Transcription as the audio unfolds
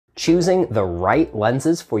Choosing the right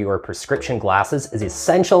lenses for your prescription glasses is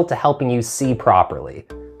essential to helping you see properly.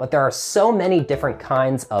 But there are so many different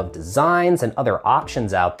kinds of designs and other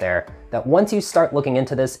options out there that once you start looking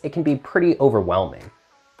into this, it can be pretty overwhelming.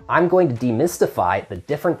 I'm going to demystify the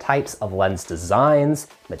different types of lens designs,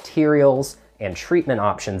 materials, and treatment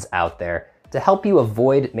options out there to help you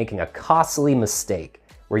avoid making a costly mistake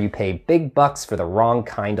where you pay big bucks for the wrong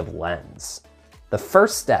kind of lens. The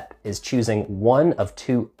first step is choosing one of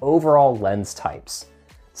two overall lens types: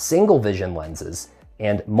 single vision lenses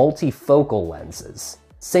and multifocal lenses.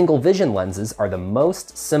 Single vision lenses are the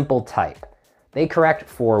most simple type. They correct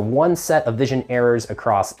for one set of vision errors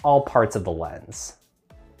across all parts of the lens.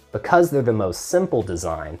 Because they're the most simple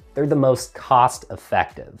design, they're the most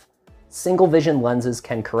cost-effective. Single vision lenses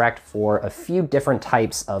can correct for a few different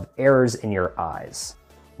types of errors in your eyes.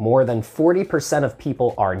 More than 40% of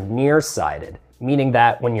people are nearsighted, meaning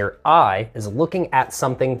that when your eye is looking at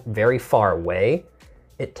something very far away,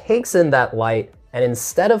 it takes in that light, and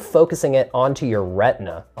instead of focusing it onto your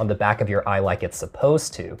retina on the back of your eye like it's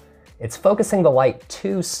supposed to, it's focusing the light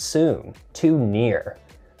too soon, too near.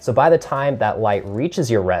 So by the time that light reaches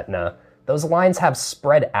your retina, those lines have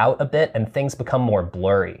spread out a bit and things become more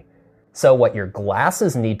blurry. So what your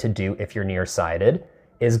glasses need to do if you're nearsighted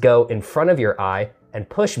is go in front of your eye and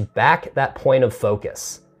push back that point of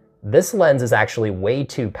focus. This lens is actually way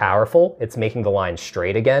too powerful. It's making the line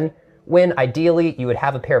straight again, when ideally you would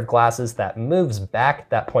have a pair of glasses that moves back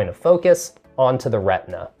that point of focus onto the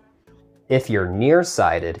retina. If you're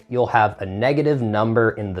nearsighted, you'll have a negative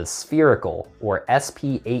number in the spherical or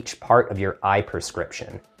SPH part of your eye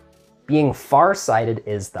prescription. Being farsighted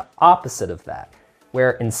is the opposite of that,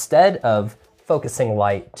 where instead of focusing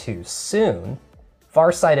light too soon,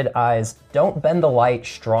 farsighted eyes don't bend the light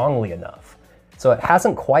strongly enough. So it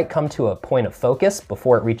hasn't quite come to a point of focus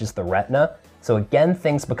before it reaches the retina, so again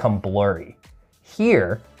things become blurry.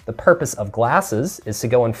 Here, the purpose of glasses is to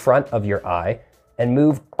go in front of your eye and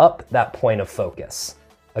move up that point of focus.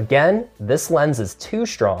 Again, this lens is too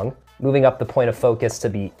strong, moving up the point of focus to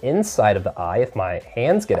be inside of the eye if my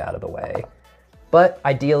hands get out of the way. But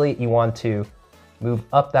ideally you want to move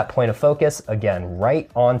up that point of focus, again, right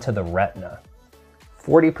onto the retina.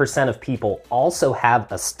 40% of people also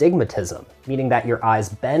have astigmatism, meaning that your eyes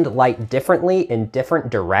bend light differently in different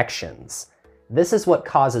directions. This is what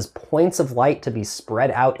causes points of light to be spread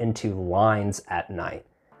out into lines at night.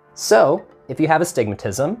 So, if you have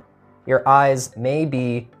astigmatism, your eyes may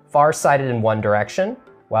be farsighted in one direction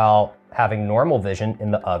while having normal vision in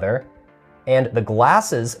the other, and the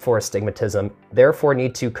glasses for astigmatism therefore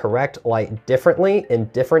need to correct light differently in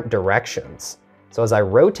different directions. So as I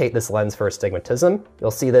rotate this lens for astigmatism,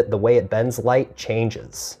 you'll see that the way it bends light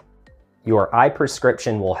changes. Your eye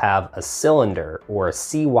prescription will have a cylinder or a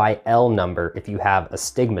CYL number if you have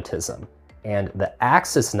astigmatism, and the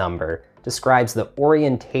axis number describes the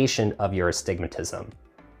orientation of your astigmatism.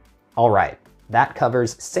 All right, that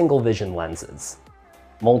covers single vision lenses.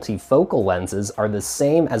 Multifocal lenses are the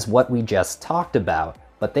same as what we just talked about,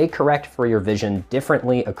 but they correct for your vision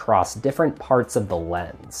differently across different parts of the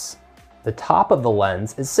lens. The top of the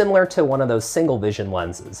lens is similar to one of those single vision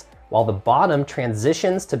lenses, while the bottom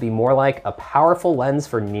transitions to be more like a powerful lens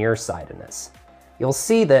for nearsightedness. You'll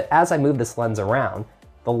see that as I move this lens around,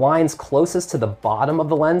 the lines closest to the bottom of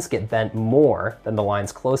the lens get bent more than the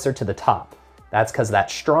lines closer to the top. That's because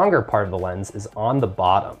that stronger part of the lens is on the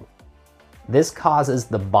bottom. This causes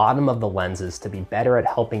the bottom of the lenses to be better at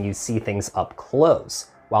helping you see things up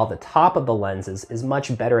close, while the top of the lenses is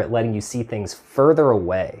much better at letting you see things further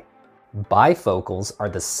away. Bifocals are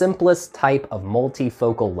the simplest type of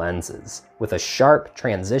multifocal lenses, with a sharp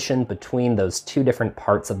transition between those two different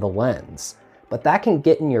parts of the lens, but that can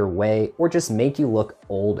get in your way or just make you look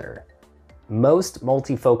older. Most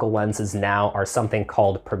multifocal lenses now are something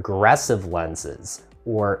called progressive lenses,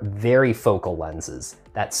 or varifocal lenses,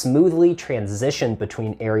 that smoothly transition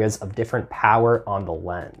between areas of different power on the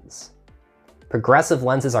lens. Progressive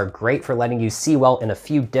lenses are great for letting you see well in a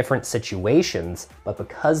few different situations, but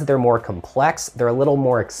because they're more complex, they're a little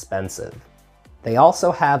more expensive. They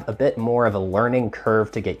also have a bit more of a learning curve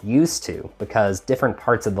to get used to because different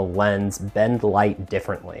parts of the lens bend light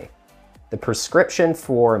differently. The prescription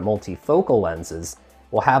for multifocal lenses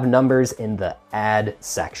will have numbers in the Add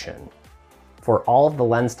section. For all of the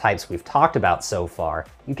lens types we've talked about so far,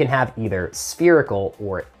 you can have either spherical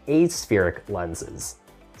or aspheric lenses.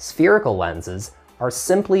 Spherical lenses are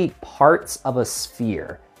simply parts of a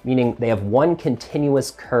sphere, meaning they have one continuous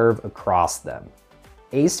curve across them.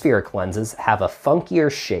 Aspheric lenses have a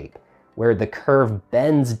funkier shape, where the curve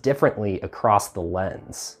bends differently across the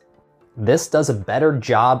lens. This does a better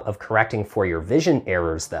job of correcting for your vision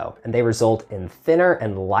errors though, and they result in thinner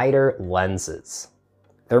and lighter lenses.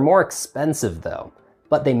 They're more expensive though,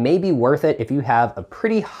 but they may be worth it if you have a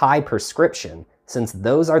pretty high prescription, since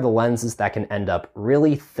those are the lenses that can end up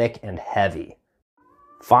really thick and heavy.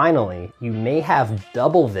 Finally, you may have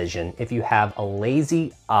double vision if you have a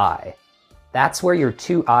lazy eye. That's where your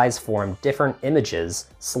two eyes form different images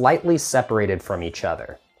slightly separated from each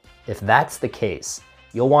other. If that's the case,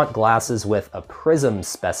 you'll want glasses with a prism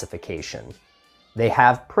specification. They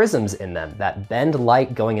have prisms in them that bend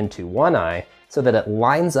light going into one eye so that it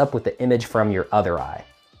lines up with the image from your other eye.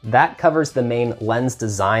 That covers the main lens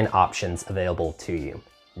design options available to you.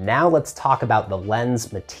 Now let's talk about the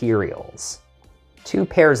lens materials. Two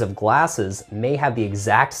pairs of glasses may have the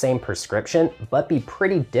exact same prescription, but be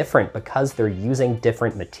pretty different because they're using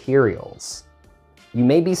different materials. You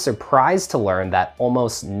may be surprised to learn that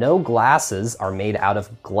almost no glasses are made out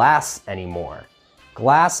of glass anymore.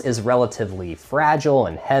 Glass is relatively fragile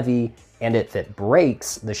and heavy, and if it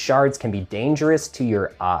breaks, the shards can be dangerous to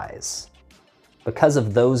your eyes. Because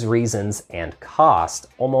of those reasons and cost,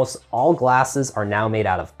 almost all glasses are now made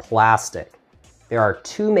out of plastic. There are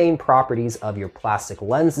two main properties of your plastic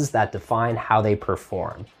lenses that define how they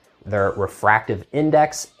perform: their refractive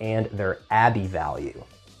index and their ABI value.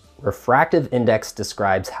 Refractive index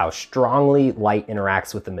describes how strongly light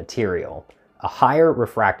interacts with the material. A higher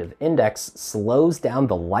refractive index slows down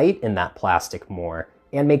the light in that plastic more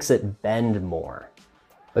and makes it bend more.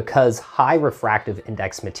 Because high refractive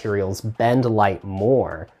index materials bend light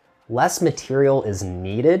more, less material is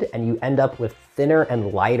needed and you end up with thinner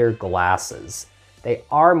and lighter glasses. They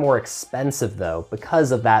are more expensive though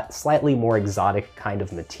because of that slightly more exotic kind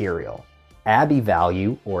of material. ABI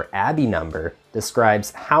value, or ABI number,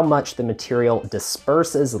 describes how much the material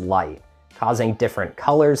disperses light, causing different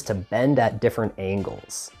colors to bend at different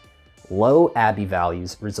angles. Low ABI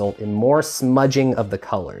values result in more smudging of the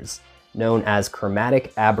colors, known as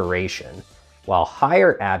chromatic aberration, while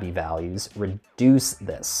higher ABI values reduce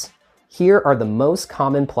this. Here are the most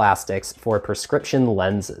common plastics for prescription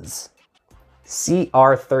lenses.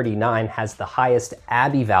 CR39 has the highest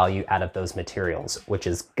ABI value out of those materials, which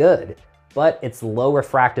is good, but its low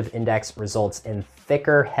refractive index results in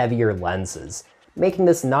thicker, heavier lenses, making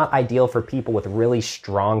this not ideal for people with really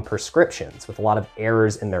strong prescriptions with a lot of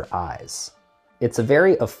errors in their eyes. It's a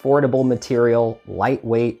very affordable material,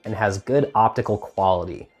 lightweight, and has good optical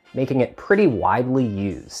quality, making it pretty widely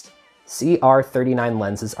used. CR39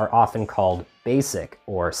 lenses are often called basic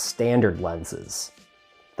or standard lenses.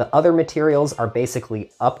 The other materials are basically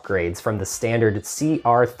upgrades from the standard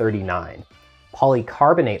CR39.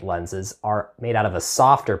 Polycarbonate lenses are made out of a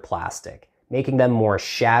softer plastic, making them more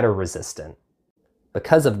shatter resistant.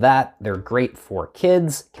 Because of that, they're great for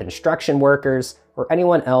kids, construction workers, or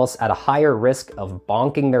anyone else at a higher risk of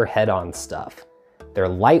bonking their head on stuff. They're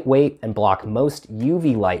lightweight and block most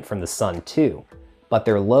UV light from the sun too, but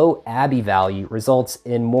their low ABI value results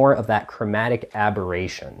in more of that chromatic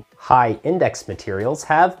aberration. High index materials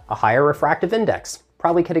have a higher refractive index,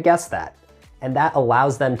 probably could have guessed that, and that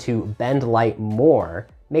allows them to bend light more,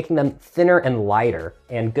 making them thinner and lighter,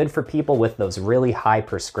 and good for people with those really high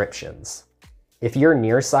prescriptions. If you're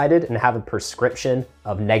nearsighted and have a prescription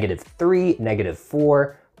of -3,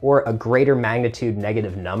 -4, or a greater magnitude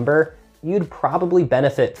negative number, you'd probably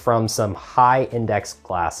benefit from some high index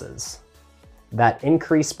glasses. That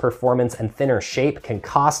increased performance and thinner shape can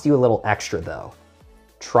cost you a little extra though.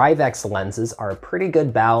 Trivex lenses are a pretty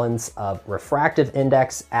good balance of refractive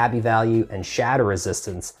index, ABI value, and shatter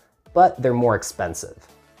resistance, but they're more expensive.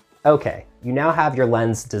 Okay, you now have your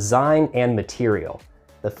lens design and material.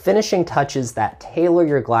 The finishing touches that tailor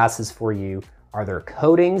your glasses for you are their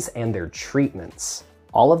coatings and their treatments.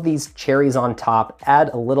 All of these cherries on top add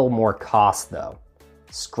a little more cost though.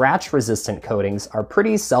 Scratch-resistant coatings are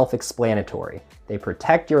pretty self-explanatory. They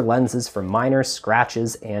protect your lenses from minor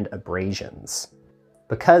scratches and abrasions.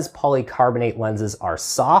 Because polycarbonate lenses are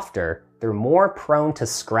softer, they're more prone to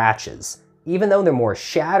scratches. Even though they're more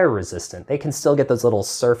shatter-resistant, they can still get those little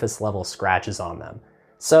surface-level scratches on them.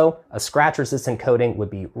 So a scratch-resistant coating would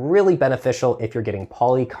be really beneficial if you're getting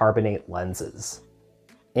polycarbonate lenses.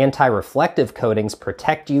 Anti-reflective coatings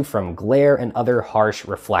protect you from glare and other harsh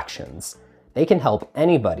reflections. They can help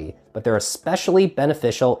anybody, but they're especially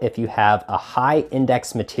beneficial if you have a high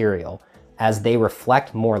index material, as they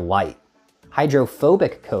reflect more light.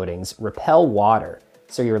 Hydrophobic coatings repel water,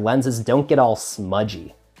 so your lenses don't get all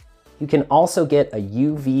smudgy. You can also get a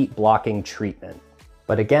UV blocking treatment.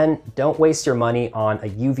 But again, don't waste your money on a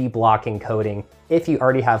UV blocking coating if you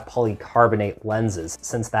already have polycarbonate lenses,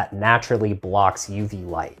 since that naturally blocks UV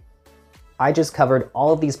light. I just covered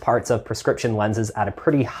all of these parts of prescription lenses at a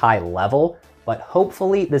pretty high level, but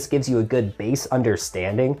hopefully this gives you a good base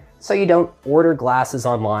understanding so you don't order glasses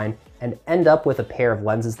online and end up with a pair of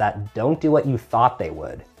lenses that don't do what you thought they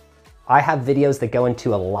would. I have videos that go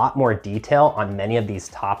into a lot more detail on many of these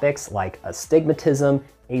topics like astigmatism,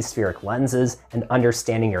 aspheric lenses, and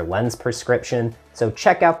understanding your lens prescription, so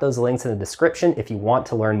check out those links in the description if you want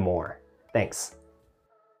to learn more. Thanks.